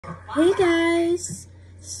Hey guys,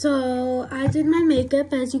 so I did my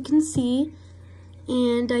makeup as you can see,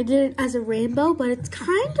 and I did it as a rainbow, but it's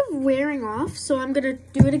kind of wearing off, so I'm gonna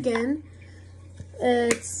do it again.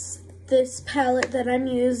 It's this palette that I'm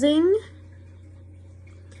using,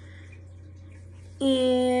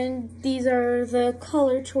 and these are the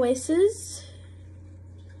color choices,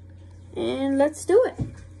 and let's do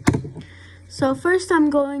it. So first I'm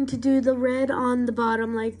going to do the red on the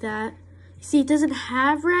bottom like that. See, it doesn't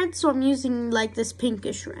have red, so I'm using like this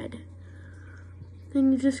pinkish red.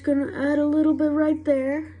 Then you're just gonna add a little bit right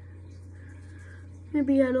there.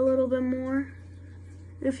 Maybe add a little bit more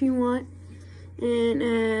if you want. And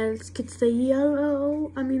let's get the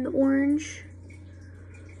the orange.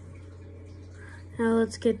 Now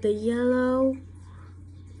let's get the yellow.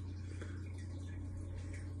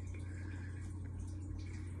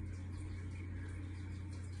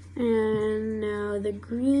 And now the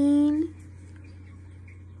green.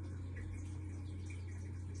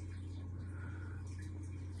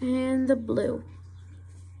 And the blue.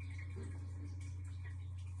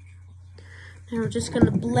 And we're just gonna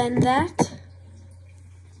blend that.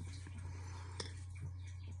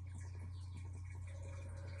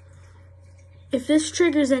 If this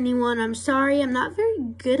triggers anyone, I'm sorry. I'm not very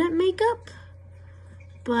good at makeup,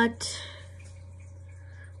 but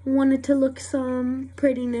wanted to look some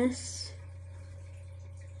prettiness.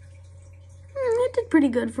 I did pretty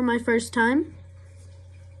good for my first time.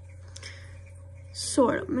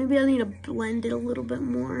 Sort of. Maybe I need to blend it a little bit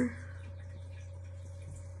more.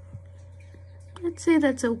 I'd say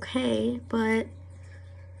that's okay, but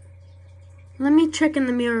let me check in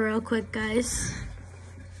the mirror real quick, guys.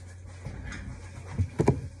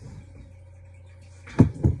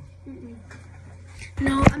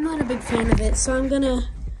 No, I'm not a big fan of it, so I'm gonna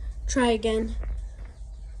try again.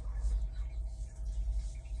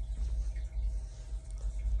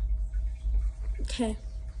 Okay.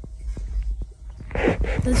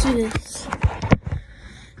 Let's do this.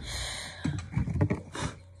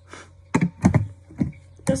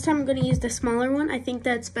 This time I'm going to use the smaller one. I think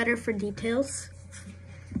that's better for details.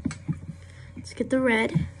 Let's get the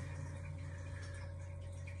red.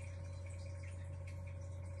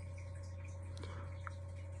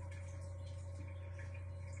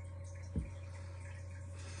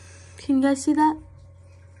 Can you guys see that?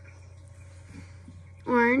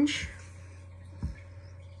 Orange.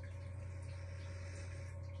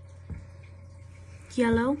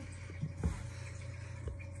 Yellow,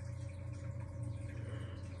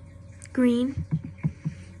 green,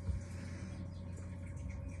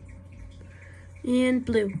 and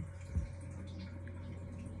blue.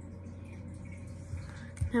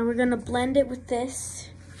 Now we're gonna blend it with this.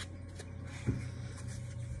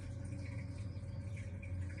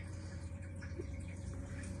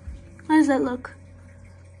 How does that look?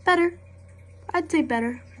 Better? I'd say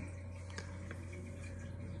better.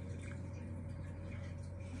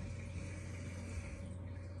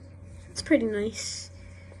 It's pretty nice.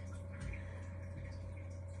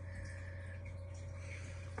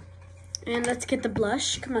 And let's get the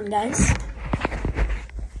blush. Come on, guys.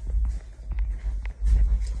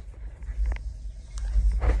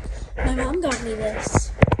 My mom got me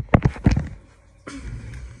this.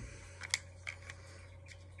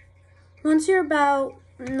 Once you're about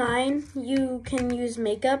 9, you can use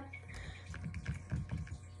makeup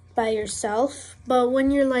by yourself. But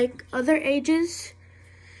when you're like other ages,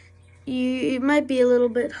 it might be a little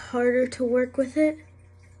bit harder to work with it.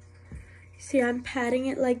 See, I'm patting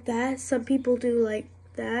it like that. Some people do like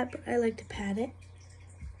that, but I like to pat it.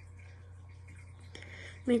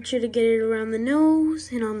 Make sure to get it around the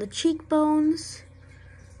nose and on the cheekbones.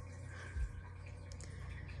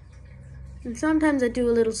 And sometimes I do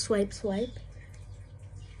a little swipe.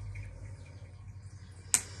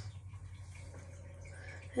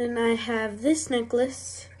 And I have this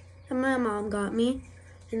necklace that my mom got me.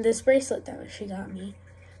 And this bracelet that she got me.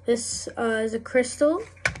 This is a crystal.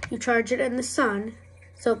 You charge it in the sun,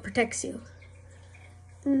 so it protects you.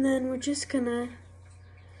 And then we're just gonna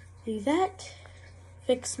do that.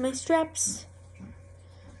 Fix my straps.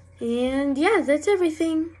 And yeah, that's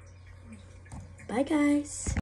everything. Bye, guys.